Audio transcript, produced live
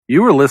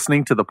You are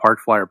listening to the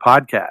Park Flyer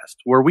Podcast,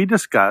 where we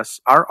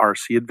discuss our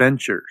RC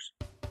adventures.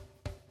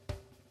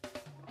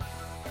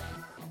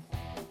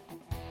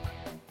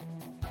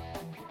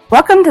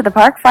 Welcome to the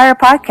Park Flyer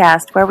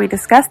Podcast, where we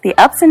discuss the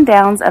ups and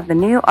downs of the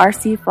new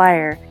RC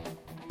Flyer.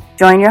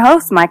 Join your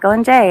hosts, Michael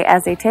and Jay,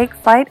 as they take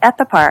flight at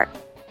the park.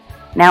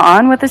 Now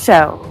on with the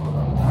show.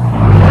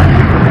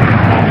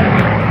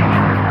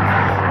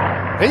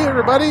 Hey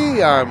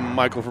everybody, I'm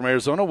Michael from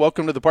Arizona.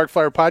 Welcome to the Park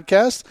Flyer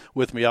Podcast.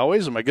 With me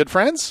always are my good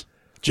friends.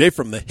 Jay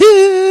from the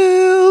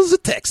hills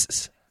of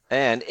Texas.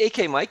 And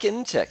AK Mike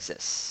in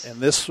Texas.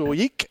 And this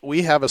week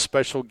we have a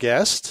special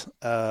guest,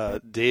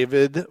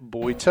 David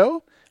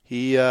Boito.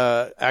 He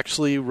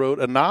actually wrote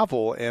a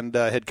novel and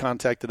had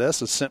contacted us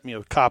and sent me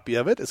a copy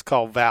of it. It's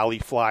called Valley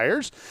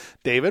Flyers.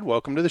 David,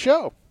 welcome to the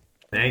show.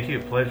 Thank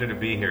you. Pleasure to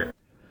be here.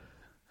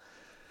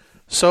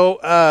 So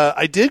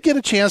I did get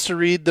a chance to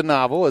read the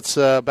novel. It's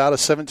about a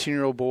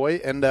 17-year-old boy.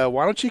 And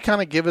why don't you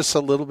kind of give us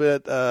a little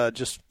bit,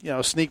 just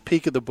a sneak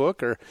peek of the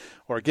book or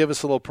give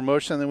us a little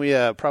promotion, and then we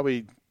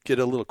probably get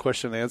a little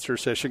question and answer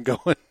session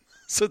going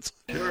since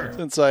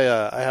I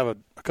have a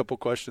couple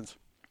questions.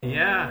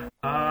 Yeah.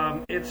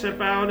 It's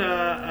about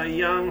a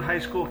young high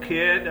school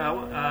kid,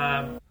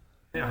 a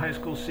high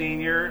school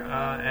senior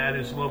at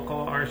his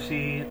local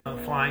RC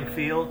flying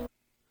field.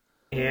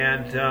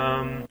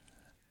 And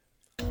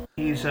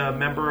he's a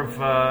member of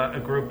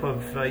a group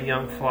of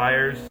young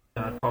flyers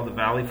called the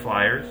Valley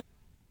Flyers.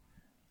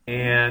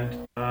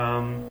 And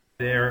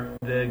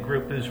the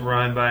group is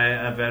run by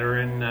a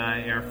veteran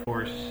Air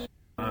Force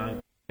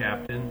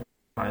captain,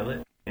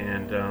 pilot.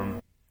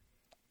 And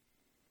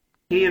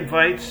he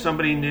invites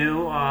somebody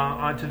new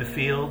onto the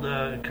field,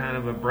 kind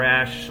of a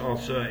brash,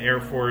 also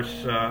Air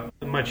Force,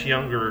 much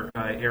younger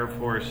Air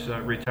Force,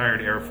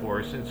 retired Air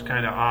Force. It's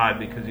kind of odd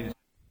because he's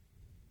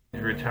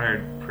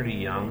retired pretty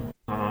young.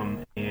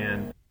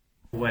 And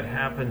what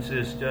happens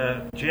is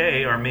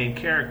Jay, our main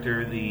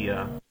character,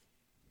 the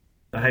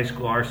high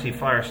school RC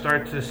flyer,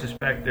 starts to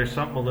suspect there's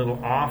something a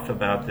little off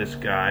about this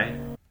guy.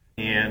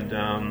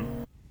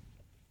 And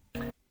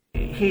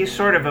he's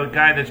sort of a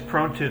guy that's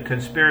prone to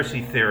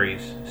conspiracy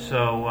theories.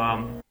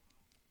 So,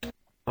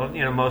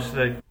 most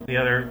of the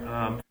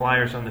other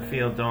flyers on the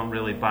field don't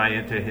really buy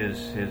into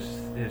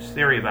his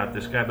theory about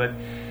this guy. But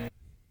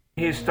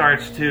he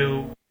starts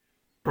to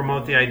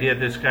promote the idea that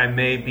this guy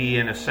may be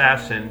an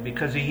assassin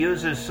because he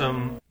uses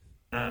some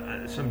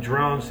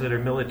drones that are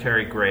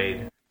military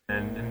grade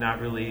and not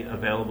really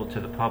available to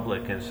the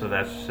public, and so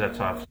that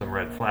sets off some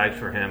red flags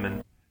for him.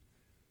 And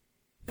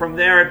from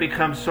there, it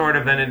becomes sort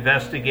of an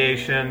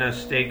investigation, a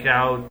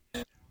stakeout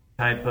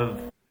type of,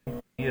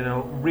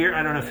 rear.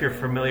 I don't know if you're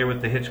familiar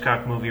with the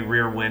Hitchcock movie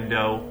Rear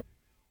Window.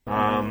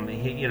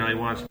 He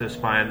wants to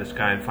spy on this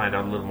guy and find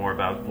out a little more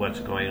about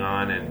what's going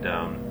on, and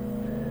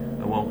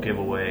I won't give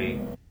away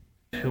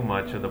too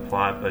much of the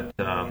plot, but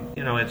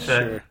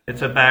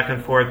it's a back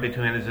and forth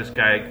between, is this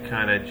guy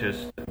kind of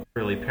just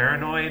really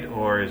paranoid,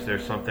 or is there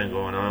something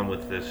going on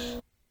with this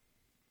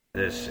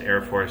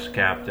Air Force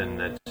captain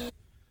that's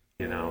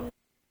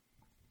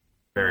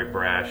very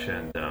brash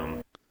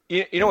and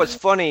it's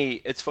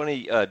funny. It's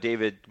funny,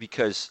 David,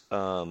 because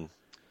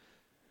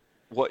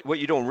what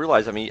you don't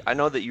realize, I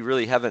know that you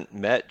really haven't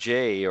met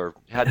Jay or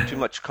had too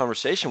much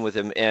conversation with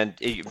him, and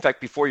in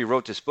fact, before you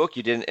wrote this book,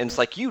 you didn't, and it's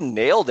like you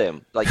nailed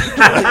him. Like, you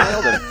totally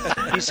nailed him.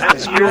 He's a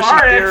conspiracy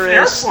theorist.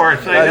 Air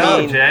Force, I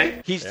know,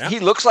 Jay. He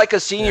looks like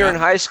a senior in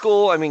high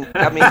school.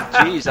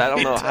 Geez, I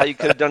don't know how you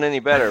could have done any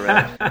better,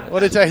 man. What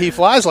did he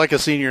flies like a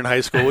senior in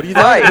high school? What do you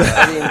think? Right.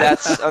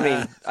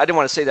 I didn't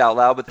want to say that out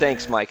loud, but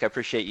thanks, Mike. I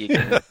appreciate you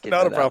getting Not that a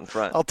problem. out in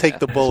front. I'll take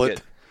the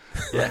bullet.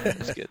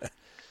 That's good.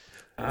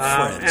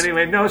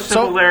 Anyway, no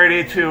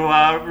similarity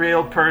to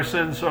real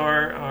persons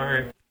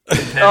or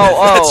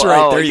that's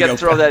right. There you got to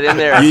throw that in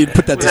there. You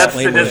put that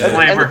disclaimer.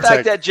 And the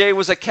fact that Jay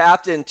was a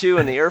captain too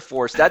in the Air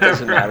Force, that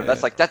doesn't matter.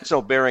 That's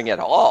no bearing at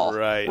all.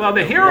 Right. Well,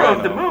 the hero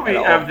of the movie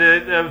of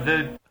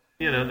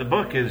the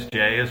book is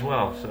Jay as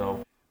well.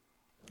 So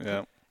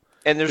yeah.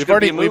 And we've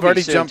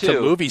already jumped to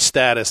movie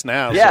status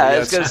now. Yeah, so I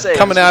was going to say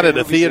coming out at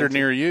a theater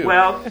near you.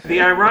 Well, the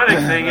ironic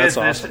thing is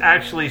awesome. this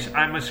actually,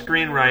 I'm a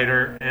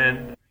screenwriter,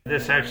 and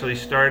this actually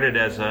started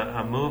as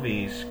a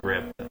movie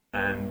script,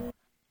 and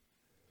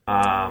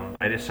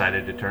I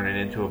decided to turn it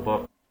into a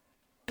book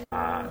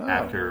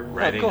after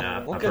writing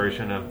a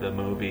version of the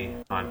movie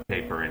on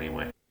paper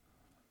anyway.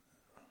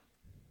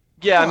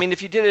 Yeah,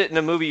 if you did it in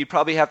a movie, you'd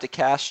probably have to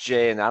cast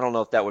Jay, and I don't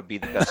know if that would be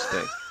the best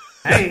thing.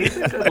 Hey, he's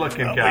a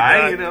good-looking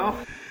guy,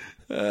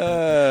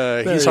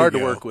 He's hard to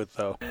work with,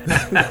 though.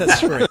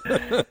 That's right.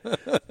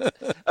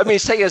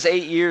 It's taken us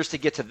 8 years to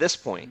get to this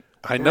point.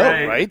 I know,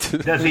 right?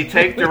 Does he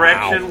take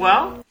direction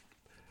well?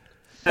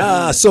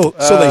 So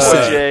they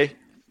say. Jay.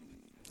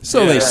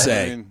 So they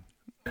say.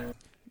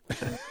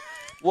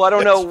 Well, I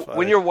don't know.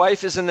 When your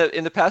wife is in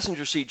the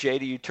passenger seat, Jay,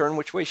 do you turn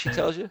which way she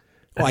tells you?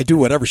 Well, I do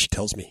whatever she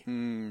tells me.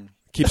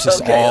 Keeps us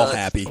all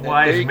happy.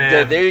 Wise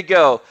man. There you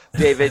go,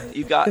 David.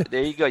 You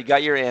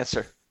got your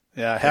answer.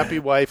 Yeah, happy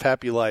wife,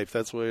 happy life.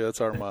 That's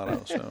our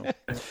motto.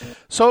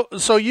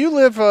 So you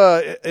live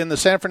in the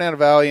San Fernando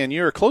Valley, and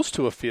you're close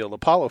to a field,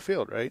 Apollo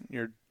Field, right?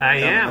 I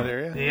am. In that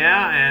area?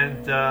 Yeah,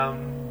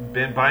 and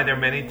been by there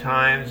many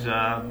times.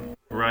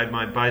 Ride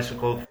my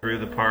bicycle through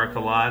the park a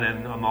lot,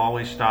 and I'm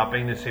always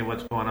stopping to see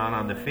what's going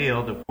on the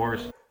field. Of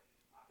course,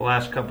 the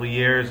last couple of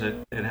years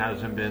it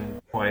hasn't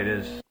been quite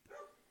as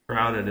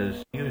crowded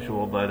as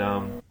usual, but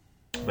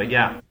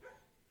yeah.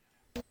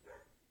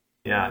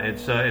 Yeah,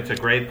 it's a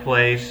great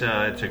place.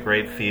 It's a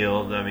great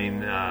field. I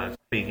mean,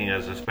 speaking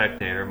as a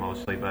spectator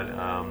mostly, but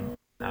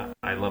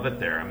I love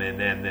it there. I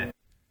mean, and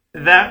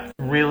that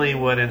really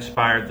what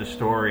inspired the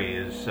story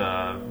is,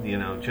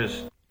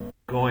 just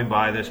going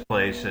by this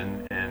place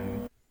and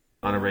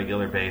on a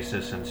regular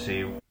basis and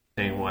seeing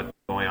what's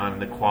going on,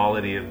 and the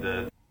quality of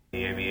the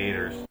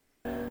aviators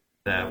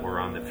that were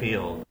on the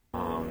field.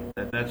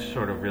 That's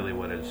sort of really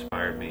what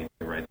inspired me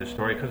to write the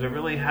story, because it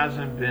really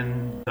hasn't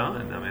been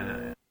done. I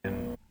mean,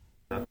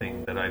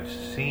 nothing that I've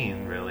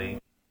seen really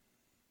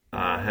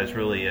has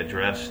really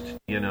addressed,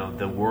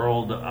 the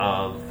world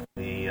of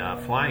the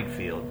flying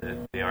field,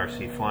 the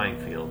RC flying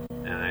field,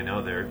 and I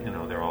know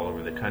they're all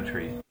over the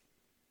country,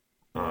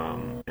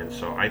 and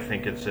so I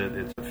think it's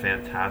a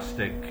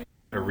fantastic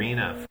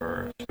arena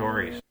for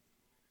stories.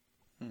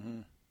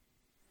 Mm-hmm.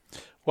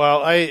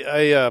 Well,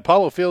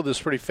 Apollo Field is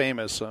pretty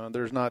famous.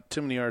 There's not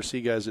too many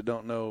RC guys that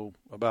don't know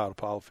about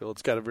Apollo Field.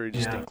 It's got a very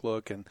distinct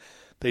look, and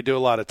they do a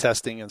lot of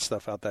testing and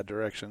stuff out that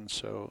direction.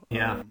 So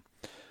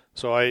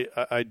so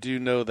I do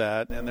know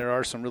that, and there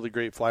are some really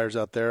great flyers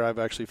out there. I've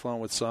actually flown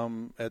with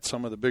some at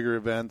some of the bigger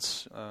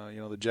events,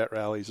 the jet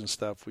rallies and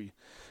stuff. We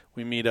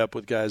meet up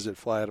with guys that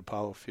fly at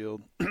Apollo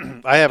Field.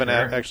 I haven't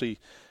actually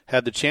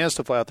had the chance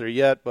to fly out there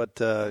yet, but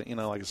like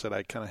I said,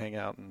 I kind of hang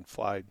out and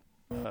fly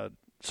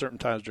certain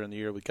times during the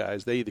year with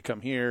guys. They either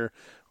come here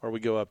or we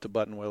go up to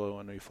Buttonwillow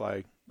and we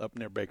fly up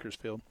near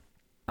Bakersfield.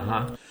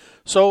 Uh-huh.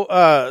 So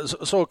a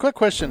quick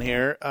question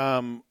here.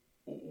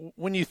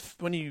 When you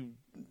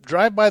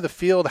drive by the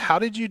field, how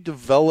did you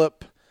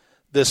develop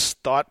this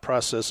thought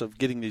process of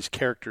getting these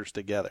characters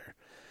together?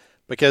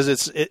 Because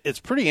it's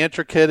pretty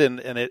intricate and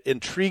it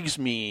intrigues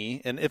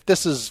me. And if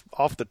this is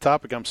off the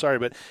topic, I'm sorry,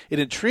 but it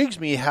intrigues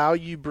me how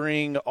you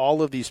bring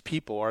all of these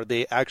people. Are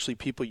they actually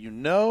people you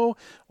know,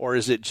 or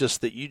is it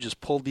just that you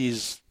just pull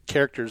these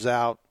characters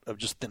out of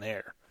just thin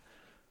air?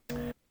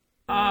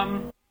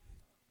 I'm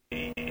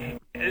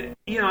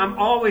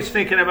always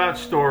thinking about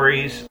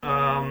stories,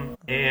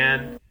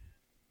 and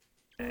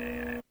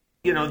the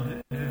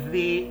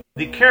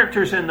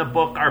characters in the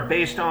book are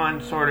based on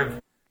sort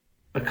of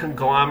a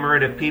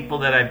conglomerate of people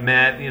that I've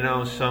met.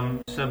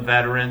 Some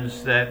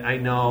veterans that I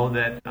know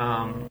that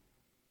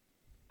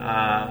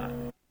are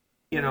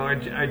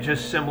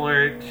just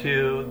similar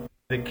to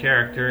the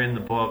character in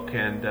the book,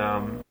 and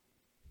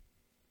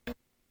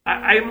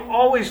I'm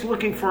always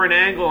looking for an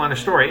angle on a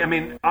story. I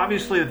mean,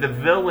 obviously the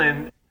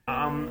villain.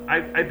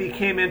 I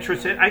became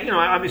interested.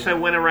 Obviously I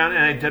went around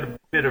and I did a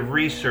bit of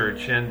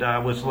research and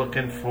was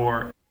looking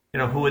for,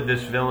 who would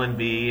this villain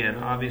be, and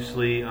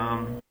obviously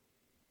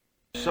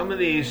some of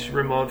these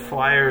remote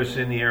flyers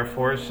in the Air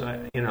Force,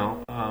 I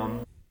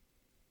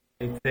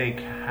think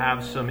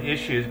have some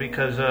issues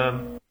because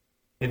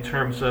in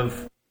terms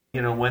of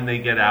when they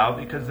get out,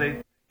 because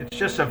it's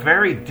just a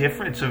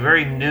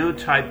very new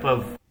type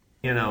of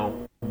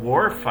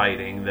war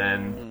fighting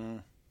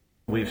than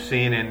we've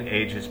seen in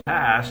ages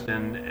past,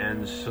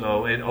 and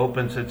so it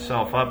opens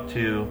itself up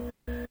to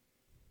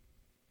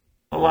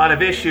a lot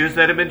of issues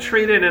that have been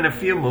treated in a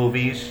few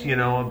movies,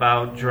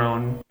 about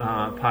drone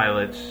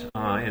pilots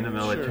in the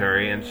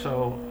military. Sure. And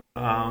so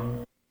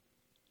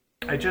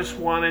I just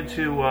wanted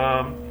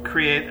to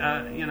create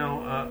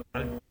a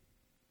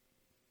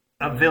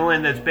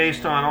villain that's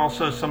based on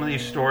also some of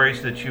these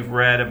stories that you've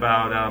read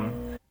about,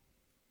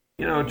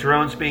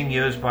 drones being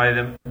used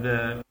by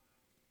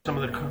some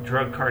of the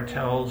drug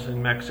cartels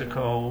in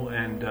Mexico,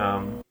 and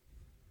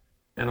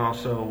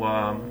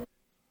also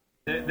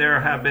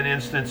there have been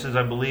instances.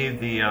 I believe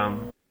the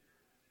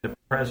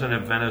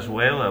president of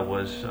Venezuela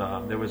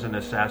there was an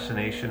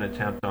assassination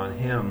attempt on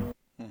him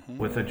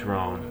with a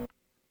drone,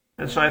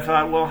 and so I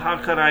thought, well, how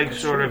could I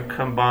sort of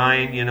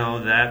combine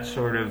that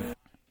sort of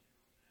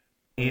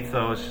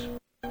ethos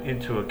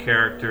into a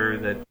character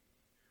that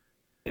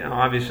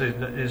obviously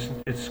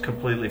it's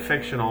completely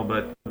fictional,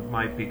 but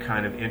might be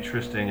kind of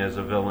interesting as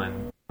a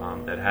villain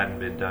that hadn't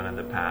been done in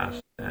the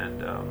past.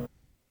 And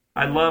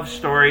I love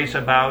stories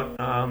about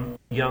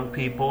young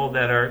people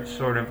that are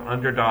sort of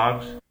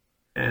underdogs,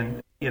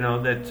 and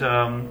that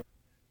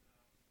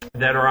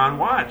are on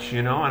watch.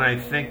 And I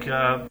think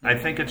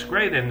it's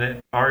great in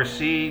the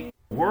RC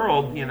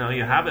world.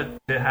 You have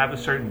to have a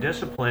certain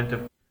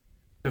discipline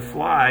to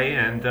fly,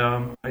 and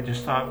I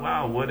just thought,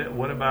 wow,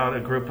 what about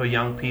a group of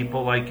young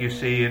people like you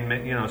see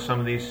in some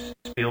of these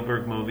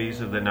Spielberg movies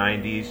of the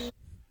 90s,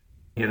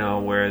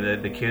 where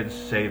the kids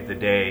save the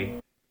day.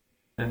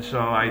 And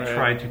so I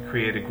tried to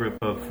create a group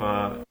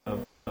of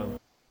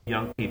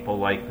young people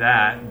like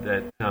that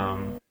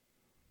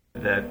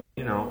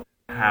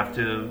have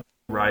to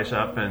rise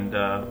up and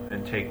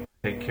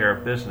take care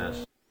of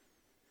business.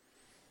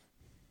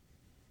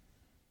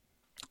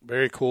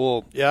 Very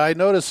cool. Yeah, I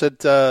noticed that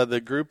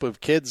the group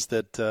of kids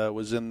that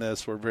was in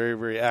this were very,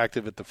 very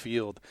active at the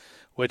field,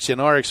 which in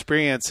our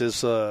experience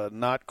is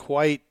not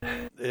quite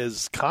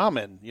as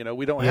common. You know,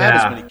 we don't have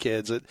as many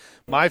kids at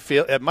my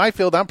field. At my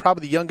field, I'm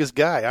probably the youngest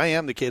guy. I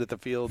am the kid at the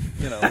field,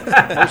 you know,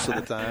 most of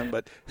the time.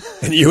 But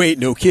and you ain't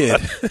no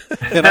kid,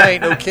 and I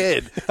ain't no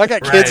kid. I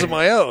got kids of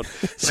my own,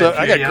 so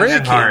I got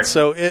grandkids.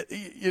 So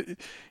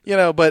you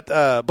know, but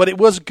it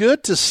was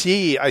good to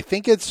see. I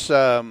think it's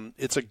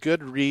a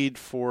good read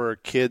for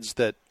kids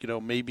that, you know,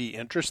 may be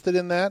interested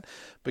in that,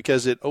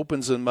 because it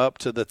opens them up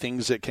to the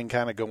things that can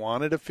kind of go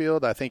on at a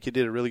field. I think you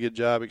did a really good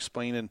job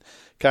explaining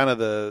kind of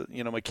the,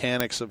 you know,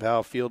 mechanics of how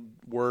a field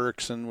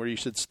works and where you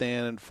should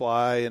stand and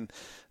fly,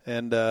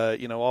 and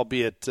you know,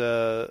 albeit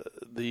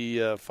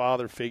the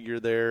father figure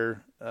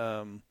there.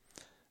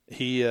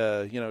 He,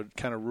 you know,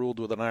 kind of ruled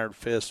with an iron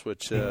fist,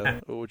 which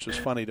was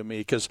funny to me,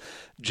 because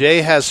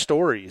Jay has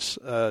stories.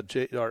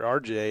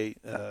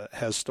 RJ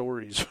has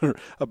stories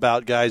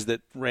about guys that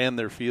ran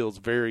their fields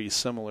very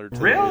similar to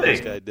the way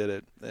this guy did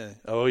it.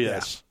 Oh,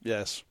 yes,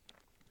 yes.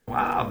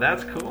 Wow,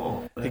 that's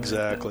cool.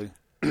 Exactly.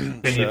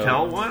 Can you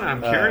tell one?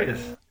 I'm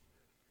curious.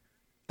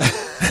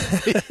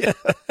 You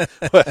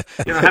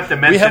don't have to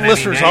mention. We have any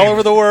listeners names. all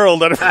over the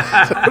world.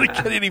 I don't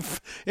get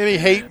any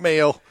hate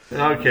mail.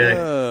 Okay.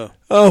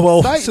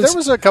 well, there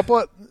was a couple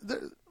of.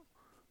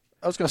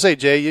 I was going to say,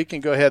 Jay, you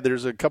can go ahead.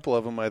 There's a couple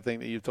of them, I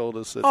think, that you told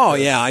us. That,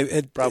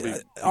 probably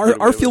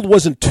our field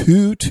wasn't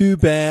too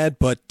bad,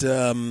 but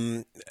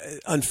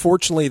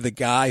unfortunately, the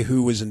guy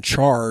who was in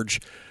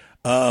charge,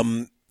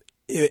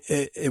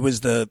 it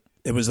was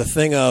the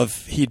thing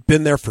of he'd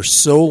been there for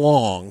so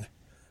long.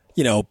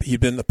 You know, he'd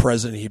been the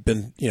president. He'd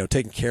been, you know,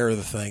 taking care of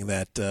the thing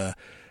that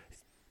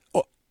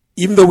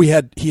even though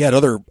he had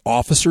other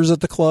officers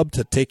at the club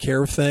to take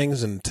care of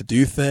things and to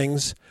do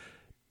things,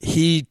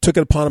 he took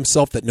it upon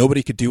himself that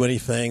nobody could do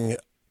anything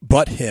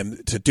but him,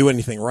 to do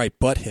anything right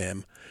but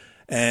him.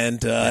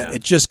 And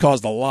it just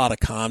caused a lot of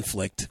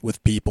conflict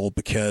with people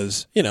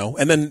because, you know,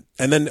 and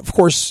then of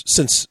course,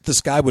 since this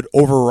guy would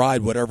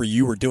override whatever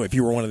you were doing, if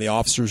you were one of the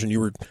officers and you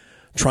were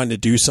trying to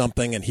do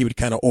something and he would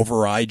kind of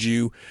override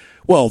you,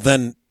 well,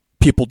 then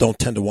people don't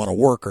tend to want to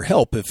work or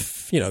help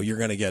if, you know, you're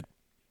going to get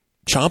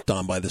chomped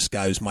on by this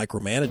guy who's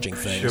micromanaging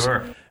things.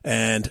 Sure.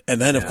 And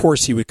then, of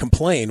course, he would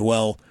complain,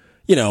 well,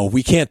 you know,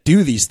 we can't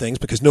do these things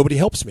because nobody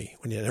helps me.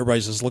 When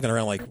everybody's just looking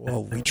around like,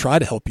 well, we try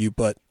to help you,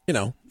 but, you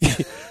know,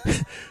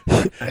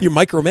 you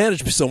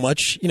micromanage me so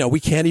much, you know, we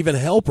can't even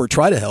help or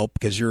try to help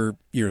because you're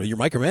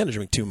micromanaging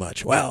me too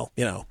much. Well,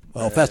 you know,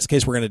 if that's the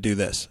case, we're going to do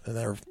this. And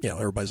you know,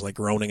 everybody's like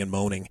groaning and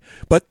moaning.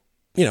 But,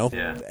 you know,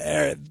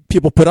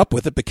 people put up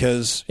with it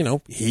because, you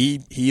know,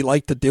 he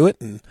liked to do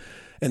it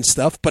and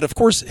stuff. But, of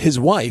course, his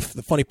wife,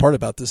 the funny part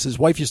about this, his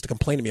wife used to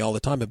complain to me all the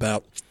time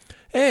about,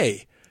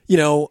 hey, you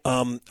know,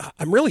 I'm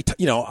really,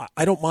 you know,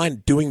 I don't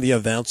mind doing the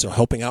events or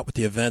helping out with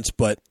the events,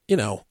 but, you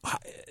know,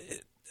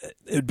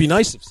 it would be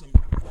nice if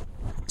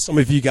some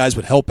of you guys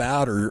would help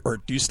out or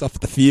do stuff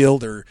at the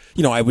field, or,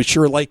 you know, I would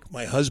sure like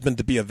my husband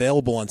to be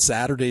available on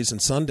Saturdays and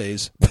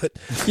Sundays, but,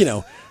 you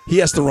know, he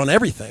has to run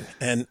everything.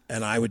 And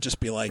I would just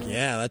be like,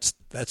 yeah,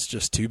 that's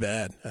just too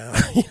bad.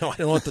 You know, I don't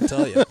know what to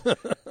tell you.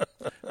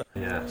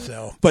 Yeah.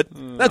 So, but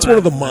that's one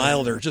of the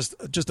milder, just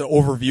an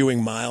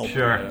overviewing mild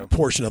Sure.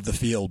 portion of the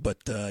field. But,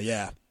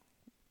 yeah.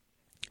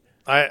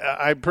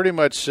 I pretty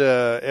much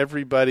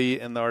everybody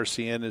in the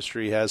RC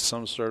industry has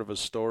some sort of a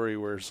story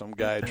where some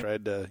guy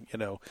tried to, you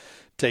know,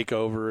 take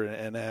over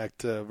and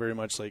act very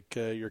much like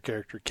your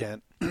character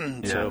Kent.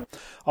 So,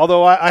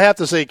 although I have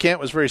to say Kent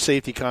was very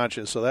safety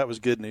conscious, so that was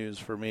good news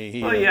for me.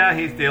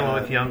 He's dealing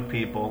with young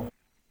people,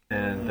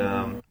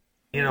 and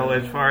you know,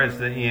 as far as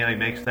he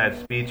makes that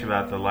speech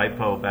about the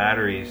LiPo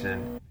batteries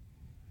and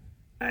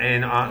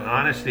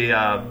honestly,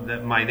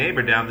 my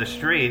neighbor down the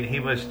street, he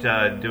was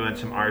doing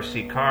some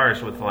RC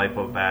cars with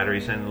LiPo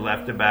batteries and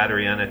left the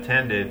battery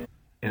unattended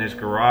in his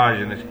garage,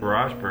 and his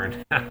garage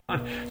burned down. So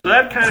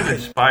that kind of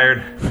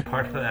inspired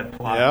part of that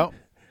plot.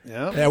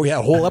 Yeah, we had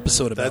a whole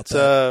episode about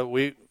that.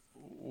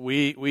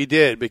 We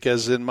did,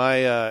 because in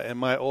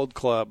my old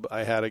club,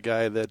 I had a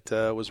guy that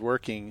was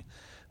working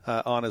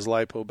on his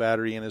LiPo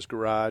battery in his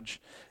garage,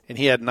 and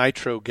he had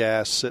nitro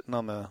gas sitting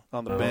on the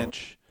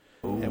bench,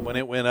 and when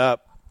it went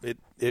up,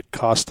 it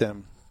cost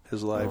him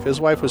his life. His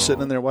wife was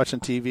sitting in there watching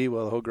TV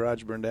while the whole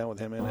garage burned down with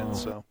him in it.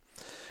 So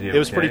it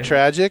was pretty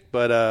tragic,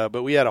 but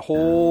we had a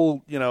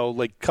whole, you know,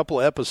 like couple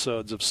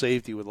episodes of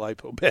safety with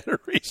LiPo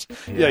batteries.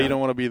 Yeah, you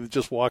don't want to be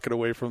just walking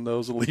away from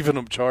those and leaving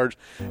them charged,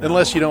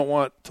 unless you don't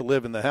want to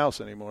live in the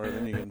house anymore.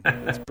 Then you can.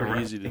 It's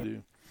pretty easy to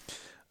do.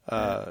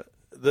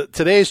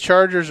 Today's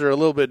chargers are a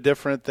little bit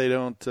different. They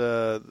don't.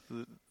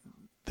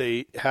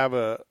 They have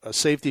a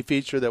safety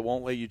feature that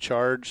won't let you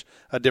charge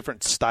a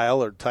different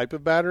style or type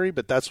of battery,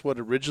 but that's what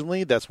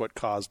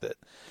caused it.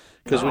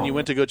 Because when you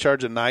went to go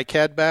charge a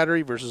NiCad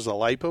battery versus a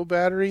LiPo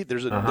battery,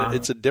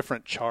 it's a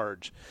different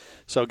charge.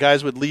 So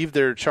guys would leave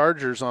their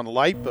chargers on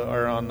LiPo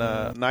or on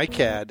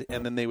NiCad,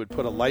 and then they would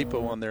put a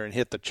LiPo on there and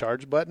hit the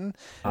charge button,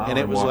 and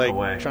it was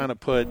like trying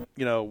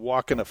to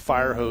walking a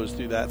fire hose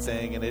through that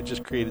thing, and it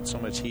just created so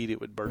much heat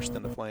it would burst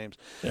into flames.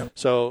 Yep.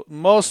 So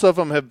most of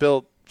them have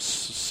built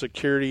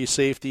security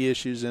safety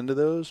issues into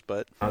those,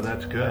 but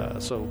that's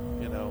good. So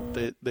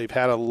they've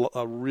had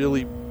a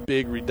really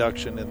big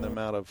reduction in the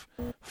amount of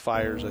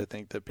fires I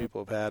think that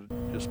people have had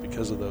just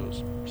because of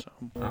those. So.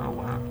 Oh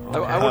wow! Okay.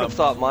 I would have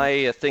thought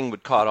my thing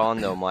would caught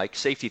on though, Mike.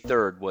 Safety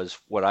third was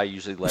what I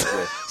usually led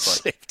with. But.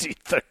 Safety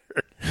third.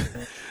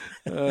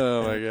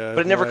 Oh my god!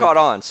 But it never caught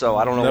on, so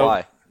I don't know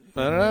why.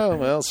 I don't know.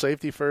 Well,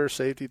 safety first,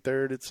 safety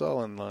third. It's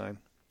all in line.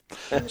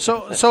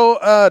 So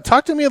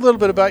talk to me a little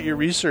bit about your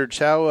research.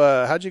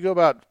 How'd you go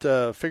about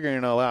figuring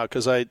it all out?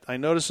 Because I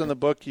noticed in the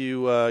book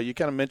you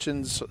kind of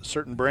mentioned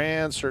certain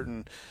brands,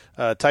 certain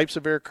types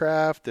of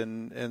aircraft,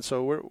 and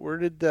so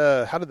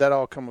how did that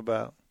all come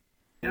about?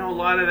 A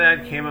lot of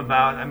that came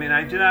about. I mean,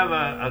 I do have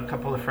a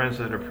couple of friends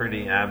that are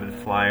pretty avid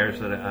flyers,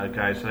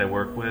 guys that I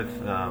work with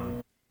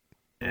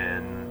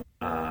in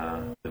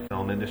the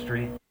film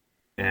industry,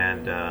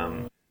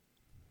 and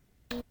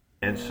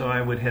so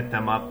I would hit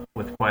them up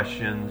with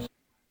questions.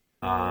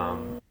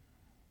 One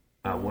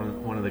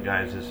of the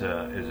guys is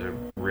a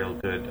real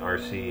good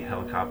RC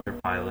helicopter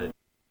pilot,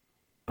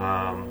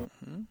 and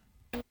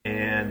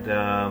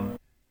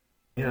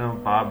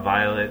Bob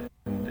Violet,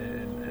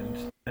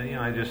 and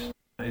I just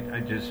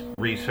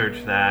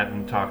researched that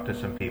and talked to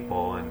some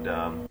people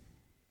and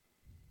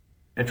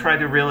tried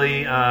to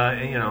really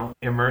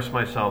immerse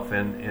myself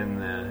in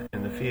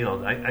the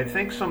field. I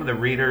think some of the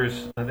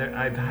readers,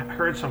 I've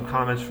heard some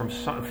comments from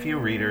a few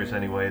readers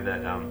anyway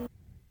that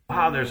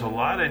wow, there's a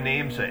lot of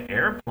names of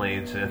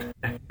airplanes in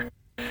there.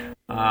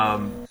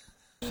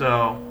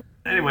 So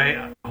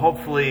anyway,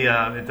 hopefully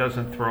it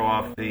doesn't throw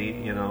off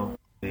the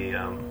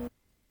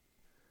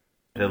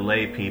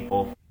lay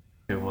people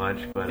too much,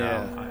 but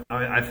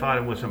I thought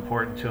it was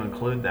important to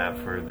include that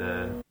for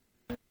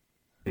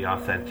the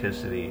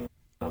authenticity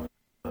of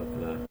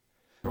the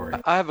story.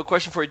 I have a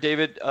question for you,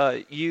 David.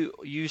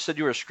 You said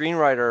you were a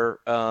screenwriter.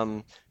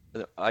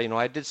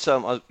 I did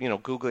some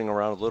Googling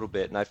around a little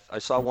bit, and I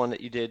saw one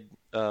that you did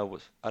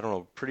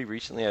pretty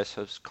recently. I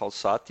saw it's called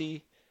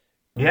Sati.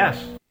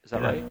 Yes. Is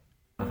that right?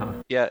 Uh-huh.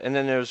 Yeah, and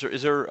then is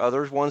there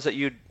other ones that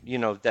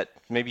that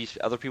maybe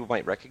other people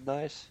might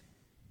recognize?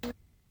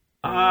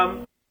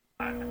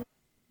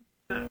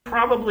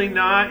 Probably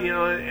not.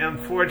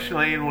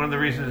 Unfortunately, and one of the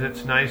reasons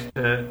it's nice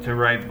to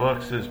write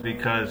books is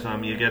because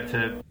you get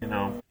to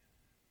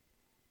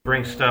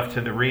bring stuff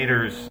to the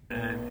readers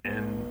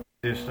and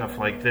do stuff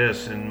like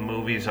this. And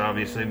movies,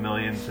 obviously,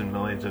 millions and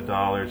millions of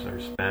dollars are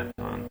spent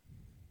on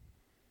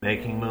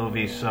making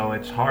movies, so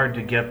it's hard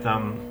to get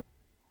them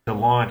to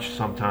launch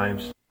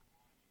sometimes.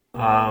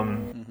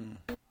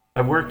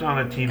 I worked on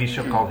a TV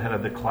show called Head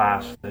of the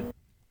Class that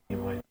you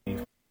might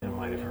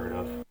have heard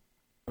of.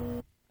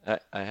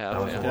 I have.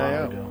 That was a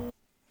while ago.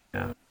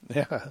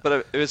 Yeah.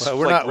 But it was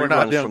we're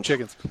not doing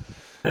chickens.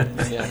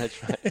 Yeah,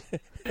 that's right.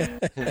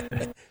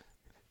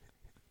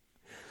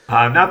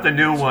 Not the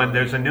new one.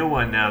 There's a new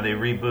one now. They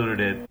rebooted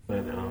it,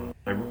 but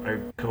I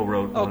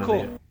co-wrote one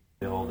of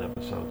the old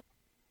episodes.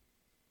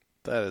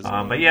 That is.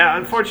 But yeah,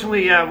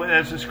 unfortunately,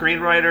 as a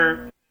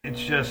screenwriter,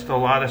 it's just a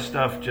lot of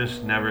stuff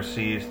just never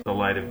sees the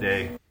light of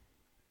day,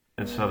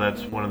 and so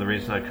that's one of the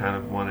reasons I kind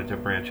of wanted to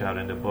branch out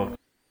into books.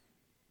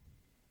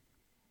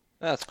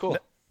 That's cool.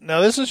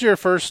 Now, this is your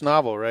first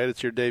novel, right?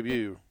 It's your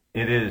debut.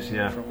 It is,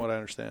 yeah. From what I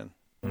understand.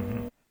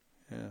 Mm-hmm.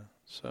 Yeah.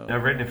 So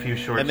I've written a few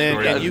short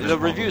stories. Yeah, the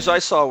reviews I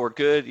saw were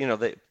good. I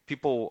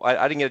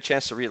didn't get a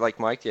chance to read like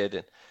Mike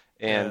did,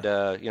 and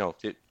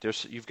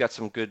you've got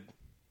some good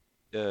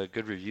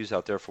reviews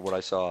out there for what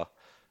I saw.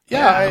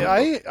 Yeah,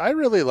 I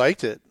really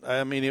liked it.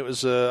 I mean, it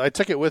was I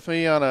took it with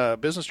me on a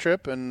business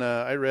trip, and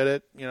I read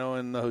it,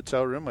 in the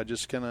hotel room. I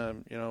just kind of,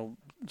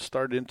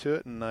 started into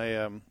it, and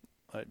I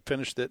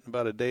finished it in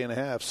about a day and a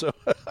half. So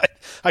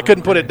I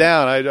couldn't put it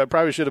down. I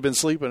probably should have been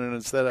sleeping, and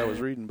instead I was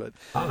reading. But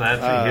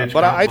that's a huge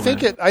but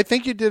compliment. I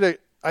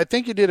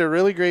think you did a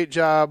really great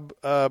job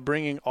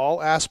bringing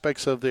all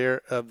aspects of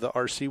the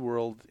RC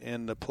world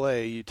into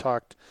play. You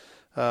talked.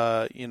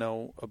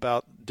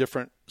 About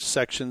different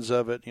sections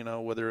of it,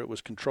 whether it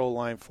was control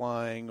line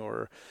flying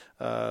or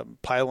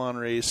pylon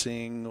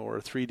racing or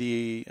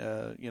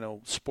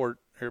 3D, sport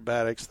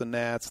aerobatics, the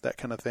Nats, that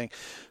kind of thing.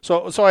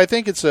 So I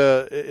think it's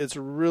a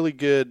really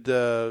good,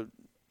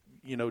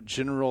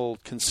 general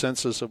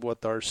consensus of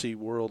what the RC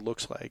world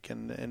looks like,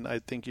 and I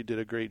think you did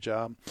a great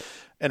job.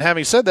 And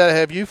having said that,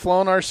 have you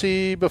flown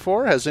RC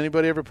before? Has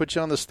anybody ever put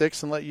you on the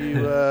sticks and let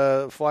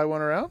you fly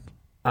one around?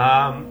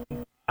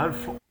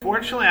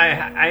 Unfortunately,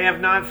 I have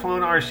not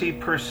flown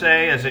RC per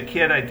se. As a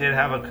kid, I did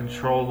have a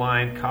control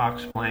line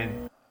Cox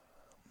plane.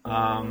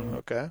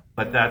 Okay.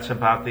 But that's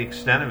about the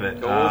extent of it.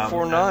 Go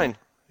 49.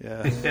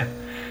 Yeah.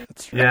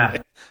 That's right.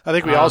 Yeah. I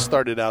think we all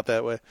started out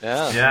that way.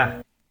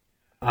 Yeah.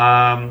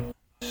 Yeah.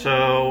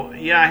 So,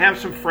 yeah, I have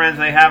some friends.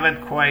 They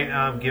haven't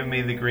quite given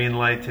me the green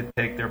light to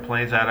take their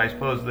planes out. I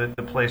suppose that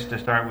the place to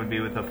start would be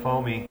with the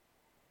foamy.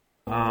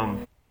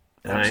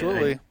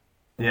 Absolutely.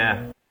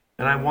 Yeah.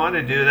 And I want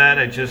to do that.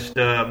 I just,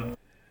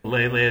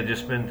 lately I've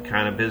just been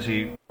kind of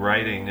busy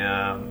writing.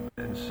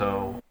 And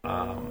so,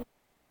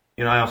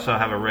 I also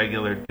have a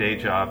regular day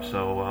job.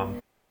 So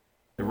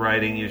the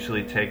writing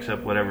usually takes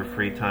up whatever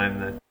free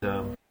time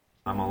that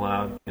I'm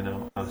allowed,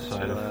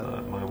 outside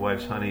of my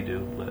wife's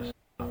honeydew list.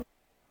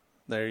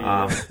 There you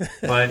go.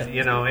 But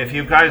if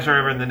you guys are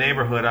ever in the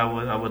neighborhood,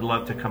 I would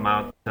love to come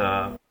out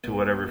to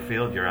whatever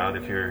field you're out.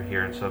 If you're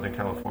here in Southern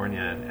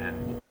California,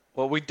 and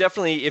well, we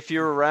definitely, if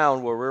you're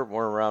around where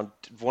we're around,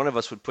 one of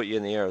us would put you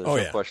in the air.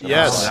 There's no question.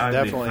 Yes, that'd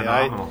definitely.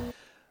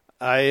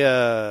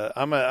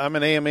 I'm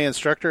an AMA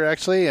instructor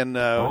actually, and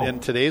in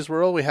today's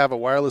world, we have a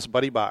wireless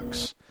buddy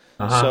box.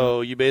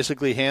 So you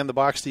basically hand the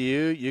box to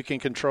you. You can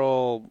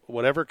control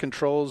whatever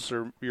controls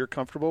you're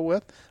comfortable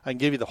with. I can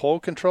give you the whole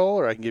control,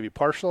 or I can give you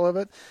partial of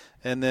it,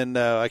 and then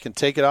I can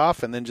take it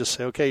off and then just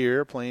say, okay, your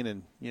airplane,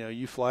 and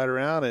you fly it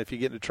around. And if you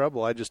get into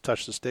trouble, I just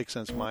touch the stick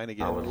since it's mine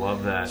again. I would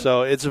love that.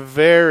 So it's a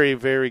very,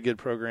 very good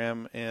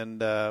program,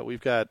 and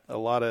we've got a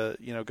lot of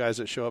guys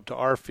that show up to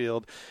our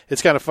field.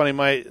 It's kind of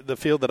funny. The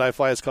field that I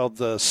fly is called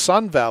the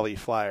Sun Valley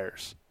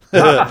Flyers.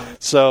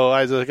 So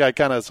I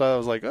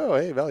was like, oh,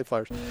 hey, Valley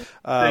Flyers.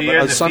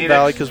 But Sun Phoenix?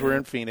 Valley because we're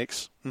in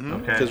Phoenix.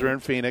 Okay. Because we're in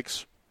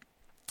Phoenix.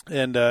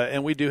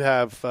 And we do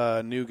have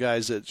new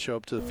guys that show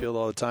up to the field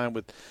all the time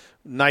with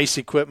nice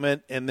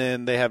equipment, and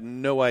then they have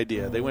no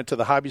idea. They went to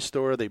the hobby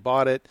store. They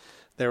bought it.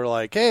 They were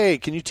like, hey,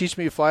 can you teach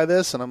me to fly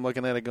this? And I'm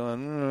looking at it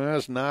going,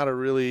 that's not a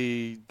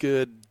really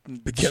good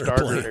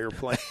starter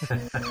airplane.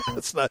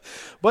 It's not.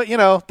 But,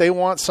 they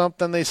want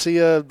something. They see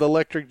the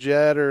electric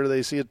jet or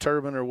they see a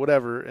turbine or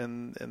whatever,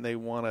 and they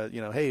want to,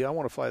 hey, I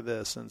want to fly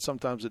this. And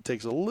sometimes it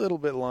takes a little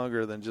bit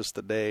longer than just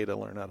a day to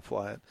learn how to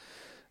fly it.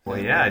 Well,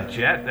 a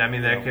jet,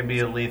 that could be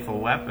a lethal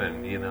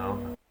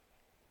weapon,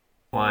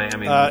 Flying,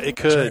 it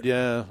could,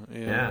 yeah.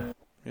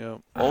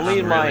 Only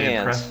in my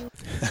hands.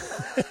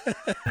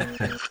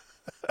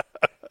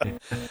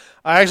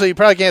 You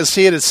probably can't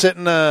see it. It's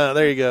sitting.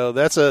 There you go.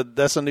 That's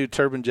a new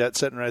turbine jet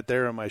sitting right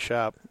there in my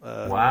shop.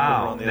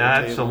 Wow, But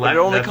it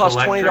only costs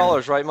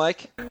 $20, right,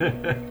 Mike?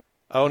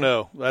 Oh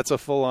no, that's a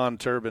full-on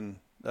turbine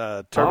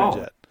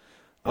jet,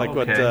 like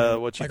what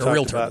you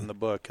talked about in the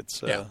book.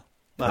 It's cool.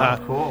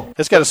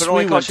 It's got a But it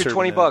only costs you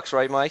turbine $20,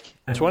 right, Mike?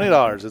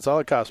 $20. It's all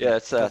it costs. Yeah,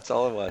 that's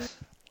all it was.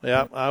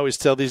 Yeah, I always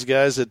tell these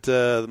guys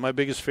that my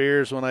biggest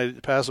fear is when I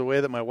pass away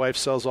that my wife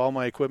sells all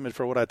my equipment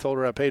for what I told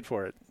her I paid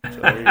for it.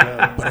 So there you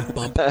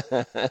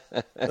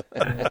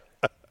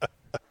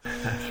go.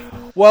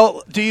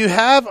 Well, do you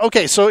have –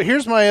 okay, so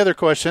here's my other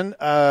question.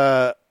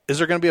 Is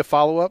there going to be a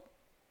follow-up?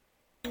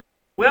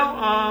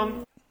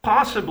 Well,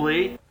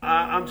 possibly.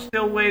 I'm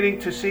still waiting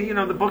to see.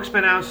 The book's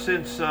been out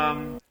since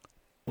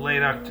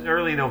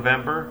early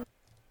November.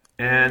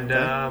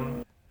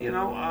 And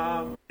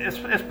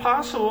it's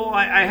possible.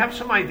 I have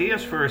some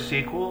ideas for a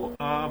sequel.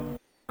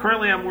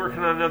 Currently, I'm working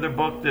on another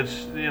book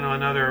that's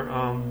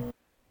another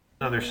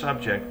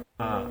subject.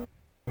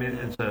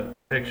 It's a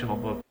fictional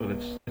book, but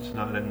it's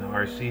not in the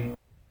RC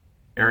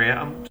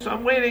area. So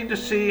I'm waiting to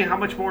see how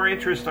much more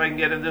interest I can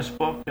get in this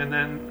book, and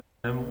then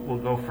we'll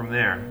go from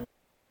there.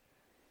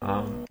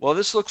 Well,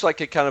 this looks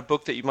like a kind of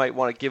book that you might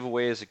want to give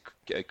away as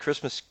a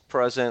Christmas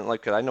present.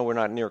 Like, I know we're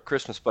not near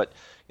Christmas, but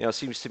it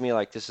seems to me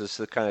like this is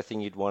the kind of thing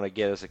you'd want to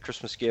get as a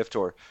Christmas gift,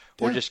 or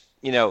just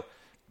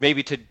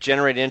maybe to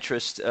generate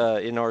interest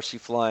in RC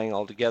flying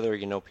altogether.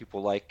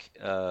 People like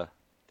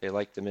they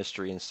like the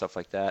mystery and stuff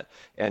like that,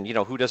 and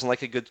who doesn't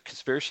like a good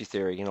conspiracy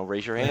theory?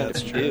 Raise your hand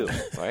if you do,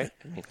 right?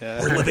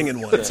 We're living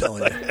in one, I'm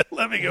telling you.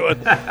 Living in one.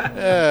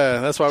 Yeah,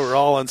 that's why we're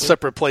all in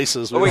separate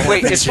places.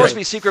 Wait, it's supposed to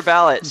be secret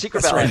ballot.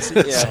 Secret ballot.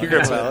 Right. Yeah,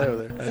 secret ballot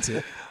over there. That's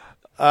it.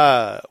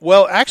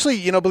 Well,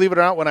 actually, believe it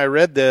or not, when I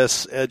read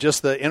this,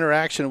 just the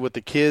interaction with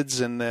the kids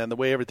and the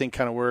way everything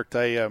kind of worked,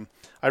 I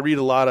read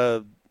a lot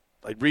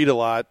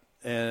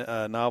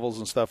and novels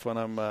and stuff when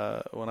I'm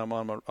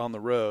on the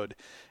road,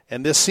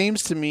 and this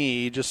seems to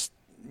me just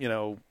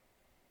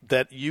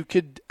that you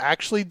could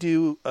actually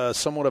do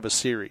somewhat of a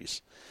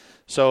series.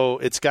 So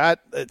it's got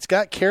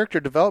character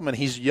development.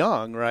 He's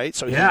young, right?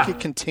 So he could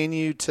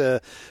continue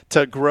to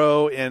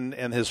grow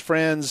and his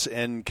friends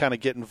and kind of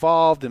get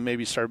involved and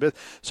maybe start a bit.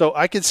 So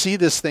I could see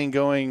this thing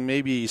going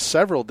maybe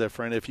several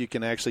different if you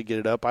can actually get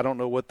it up. I don't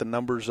know what the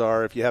numbers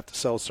are, if you have to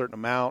sell a certain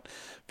amount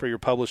for your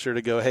publisher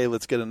to go, hey,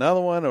 let's get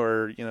another one,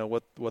 or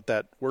what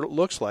that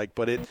looks like.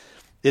 But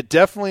it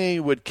definitely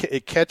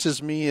it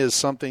catches me as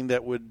something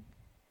that would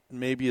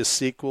maybe a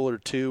sequel or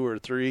 2 or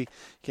 3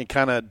 can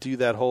kind of do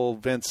that whole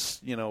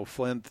Vince,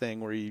 Flynn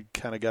thing where you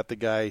kind of got the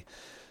guy,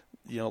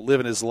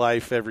 living his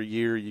life every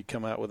year. You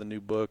come out with a new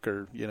book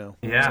or, something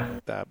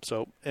like that.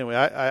 So anyway,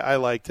 I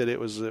liked it.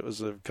 It was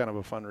a kind of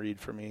a fun read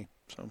for me.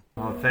 So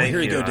thank you.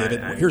 Here you go,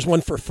 David. Here's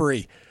one for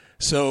free.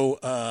 So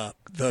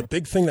the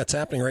big thing that's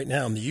happening right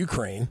now in the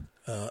Ukraine,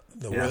 war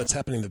that's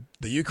happening in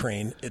the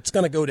Ukraine, it's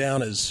going to go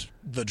down as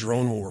the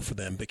drone war for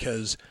them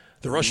because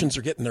The Russians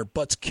are getting their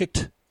butts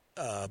kicked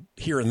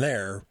here and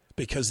there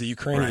because the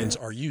Ukrainians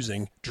are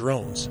using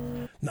drones,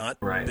 not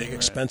big,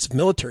 expensive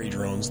military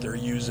drones. They're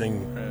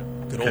using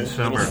good old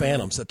little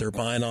Phantoms that they're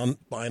buying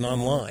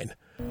online.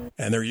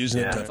 And they're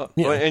using it to.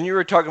 And you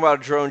were talking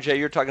about a drone, Jay.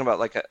 You're talking about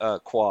like a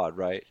quad,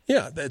 right?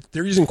 Yeah,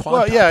 they're using quad.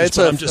 Well, yeah, it's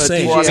I'm just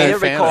saying. Well,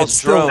 everybody calls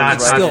drones,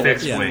 not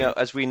fixed wing.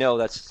 As we know,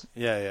 that's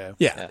yeah.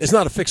 It's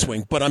not a fixed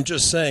wing, but I'm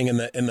just saying in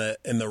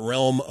the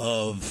realm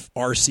of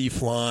RC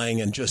flying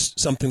and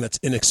just something that's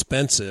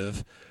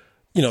inexpensive,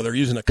 they're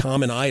using a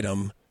common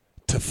item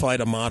to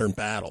fight a modern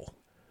battle.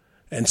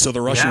 And so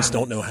the Russians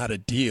don't know how to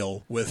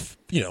deal with,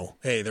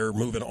 hey, they're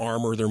moving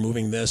armor, they're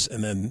moving this,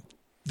 and then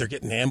they're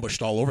getting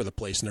ambushed all over the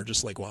place, and they're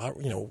just like, well,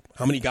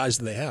 how many guys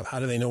do they have? How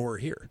do they know we're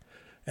here?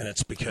 And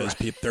it's because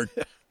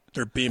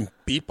they're being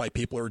beat by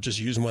people who are just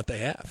using what they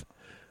have.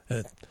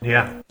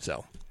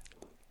 So.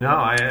 No,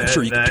 I'm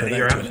sure you can turn that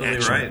you're into an absolutely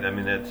action, right. I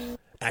mean, it's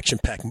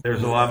action-packed.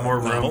 There's a lot more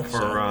room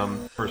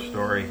for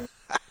story.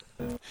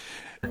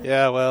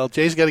 Yeah, well,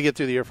 Jay's got to get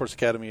through the Air Force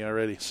Academy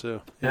already,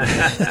 so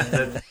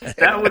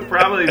that would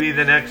probably be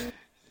the next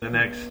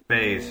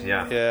phase.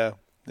 Yeah,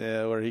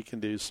 where he can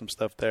do some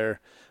stuff there.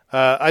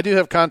 I do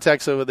have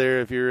contacts over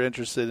there if you're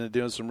interested in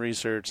doing some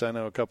research. I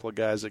know a couple of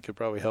guys that could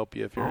probably help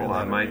you if you're in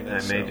that arena,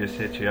 I may just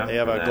hit you up. They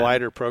have a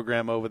glider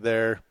program over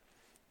there.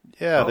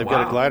 Yeah, they've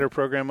got a glider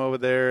program over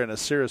there and a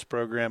Cirrus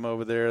program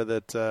over there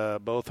that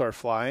both are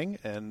flying,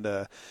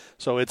 and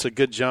so it's a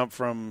good jump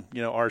from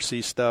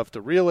RC stuff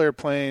to real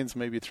airplanes.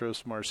 Maybe throw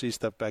some RC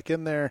stuff back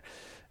in there,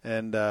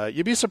 and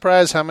you'd be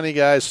surprised how many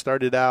guys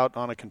started out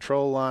on a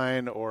control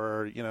line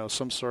or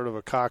some sort of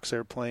a Cox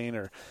airplane.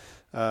 Or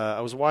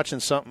I was watching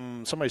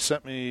something. Somebody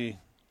sent me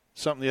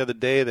something the other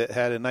day that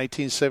had in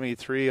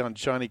 1973 on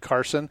Johnny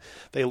Carson.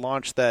 They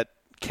launched that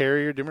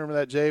carrier. Do you remember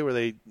that, Jay? Where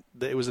it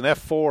was an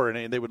F4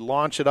 and they would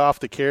launch it off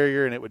the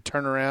carrier and it would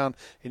turn around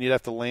and you'd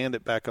have to land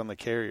it back on the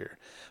carrier.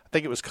 I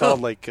think it was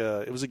called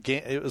it was a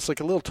game. It was like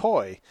a little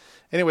toy.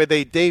 Anyway,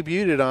 they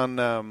debuted it on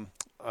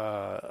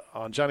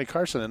Johnny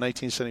Carson in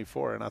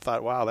 1974, and I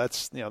thought, wow,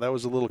 that's that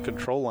was a little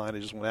control line.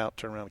 It just went out,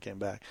 turned around, and came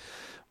back.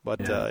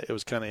 But it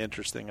was kind of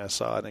interesting. I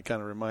saw it, and it kind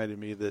of reminded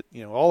me that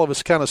all of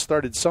us kind of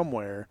started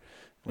somewhere.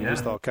 We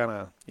just all kind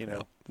of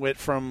went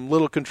from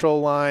little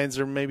control lines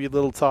or maybe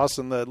little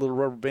tossing the little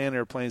rubber band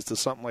airplanes to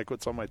something like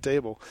what's on my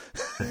table.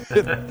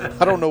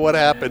 I don't know what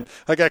happened.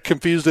 I got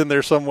confused in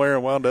there somewhere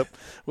and wound up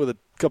with a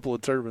couple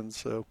of turbines.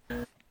 So,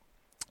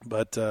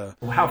 but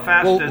how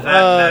fast does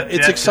that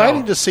it's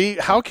exciting to see.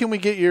 How can we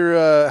get your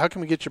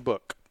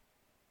book?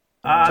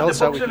 The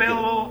book's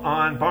available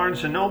on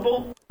Barnes &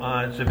 Noble.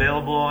 It's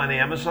available on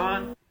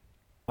Amazon.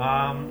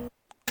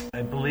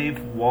 I believe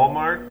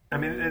Walmart. I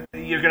mean,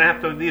 you're going to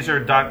have to. These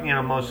are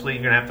mostly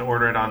you're going to have to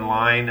order it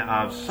online.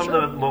 Some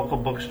of the local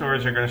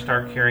bookstores are going to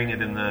start carrying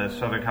it in the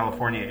Southern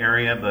California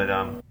area, but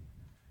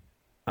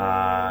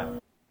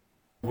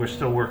we're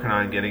still working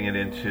on getting it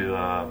into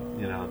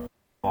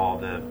all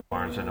the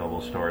Barnes &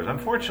 Noble stores.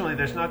 Unfortunately,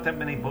 there's not that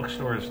many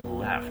bookstores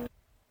left,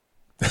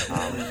 so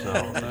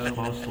it's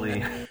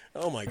mostly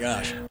oh my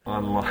gosh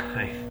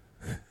online.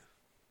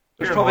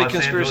 There's probably a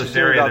conspiracy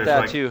theory about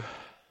that too.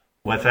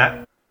 What's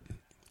that?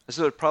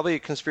 So probably a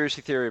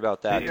conspiracy theory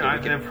about that.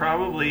 There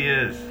probably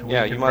is. We you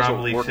might as well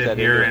probably work sit that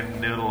here in.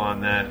 and noodle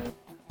on that.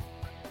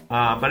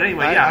 But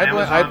anyway,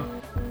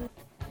 Amazon.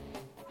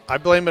 I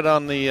blame it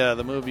on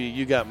the movie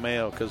You Got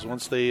Mail, because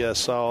once they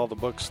saw all the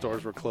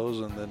bookstores were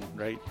closing, then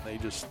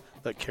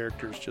the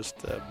characters just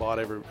bought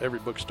every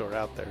bookstore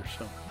out there.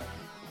 So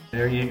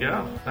there you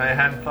go. I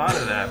hadn't thought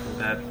of that,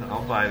 but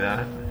I'll buy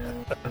that.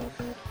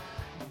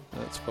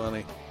 That's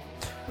funny.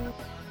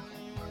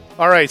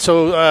 All right,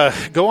 so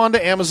go on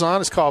to Amazon.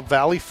 It's called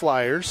Valley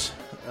Flyers,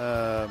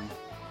 and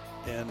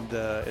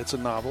it's a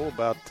novel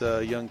about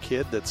a young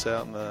kid that's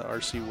out in the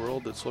RC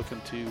world that's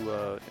looking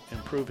to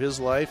improve his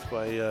life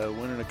by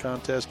winning a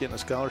contest, getting a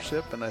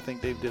scholarship, and I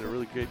think Dave did a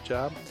really great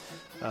job.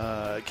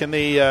 Can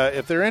they,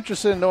 if they're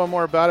interested in knowing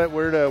more about it,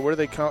 where do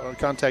they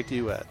contact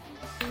you at?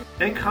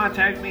 They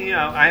contact me.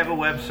 I have a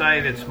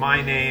website. It's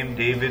my name,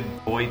 David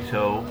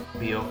Boito,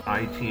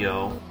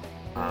 BOITO.com.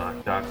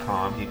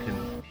 You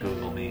can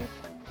Google me.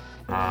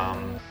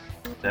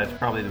 That's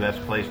probably the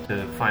best place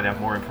to find out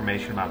more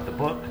information about the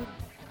book.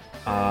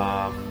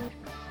 I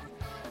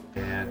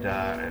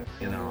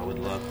would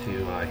love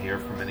to hear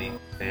from any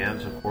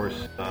fans. Of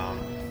course,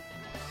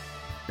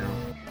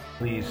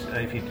 please,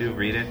 if you do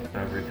read it,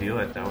 review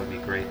it. That would be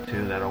great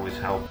too. That always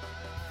helps.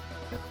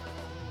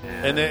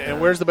 And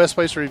where's the best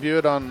place to review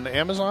it? On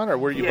Amazon, or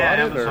where you bought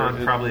it?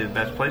 Amazon probably the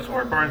best place,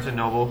 or Barnes &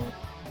 Noble,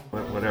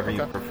 whatever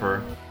you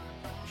prefer.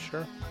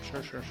 Sure.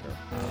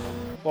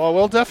 Well,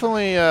 we'll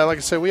definitely, like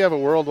I said, we have a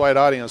worldwide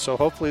audience, so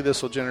hopefully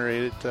this will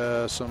generate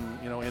some,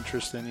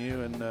 interest in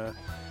you, and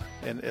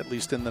at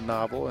least in the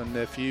novel. And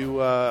if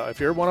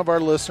you're one of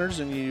our listeners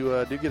and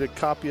you do get a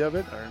copy of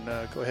it,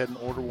 or go ahead and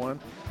order one,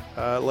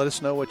 let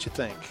us know what you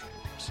think.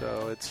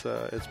 So it's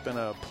been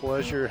a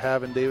pleasure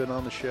having David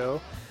on the show,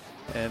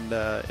 And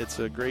it's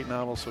a great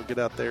novel, so get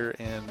out there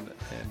and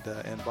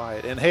buy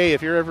it. And hey,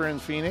 if you're ever in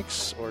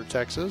Phoenix or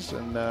Texas,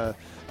 and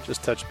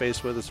just touch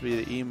base with us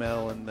via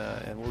email, and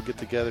we'll get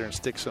together and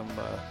stick some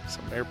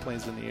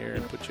airplanes in the air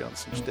and put you on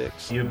some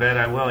sticks. You bet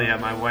I will. Yeah,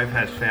 my wife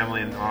has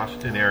family in the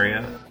Austin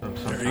area,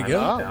 so there you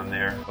go. down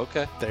there.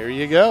 Okay. There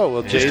you go.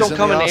 Well, just don't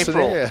come in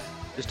April.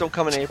 Just don't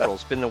come in April.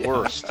 It's been the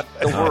worst.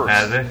 The worst.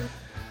 Has it?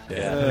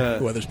 Yeah,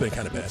 the weather's been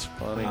kind of bad. That's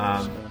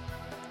funny.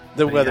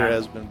 The weather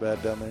has been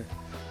bad down there.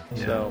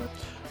 Yeah. So,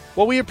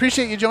 well, we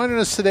appreciate you joining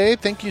us today.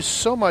 Thank you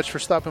so much for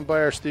stopping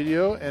by our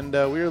studio, and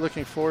we are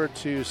looking forward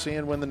to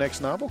seeing when the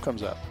next novel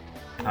comes out.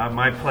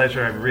 My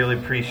pleasure. I really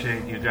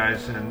appreciate you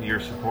guys and your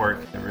support.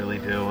 I really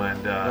do.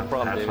 And no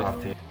problem, hats David.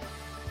 off to you.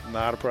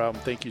 Not a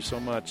problem. Thank you so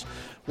much.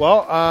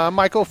 Well, I'm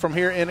Michael from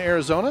here in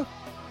Arizona.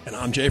 And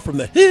I'm Jay from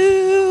the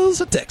hills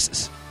of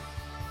Texas.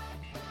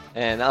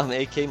 And I'm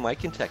AK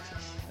Mike in Texas.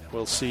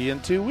 We'll see you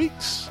in 2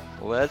 weeks.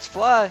 Let's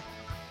fly.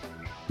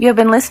 You have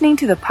been listening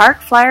to the Park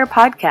Flyer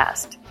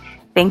Podcast.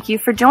 Thank you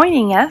for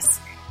joining us,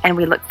 and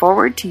we look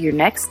forward to your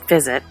next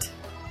visit.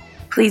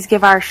 Please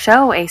give our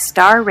show a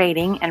star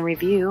rating and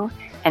review,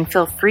 and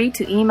feel free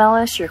to email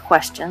us your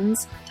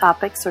questions,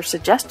 topics, or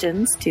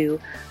suggestions to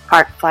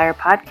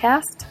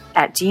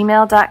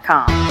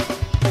parkflyerpodcast@gmail.com.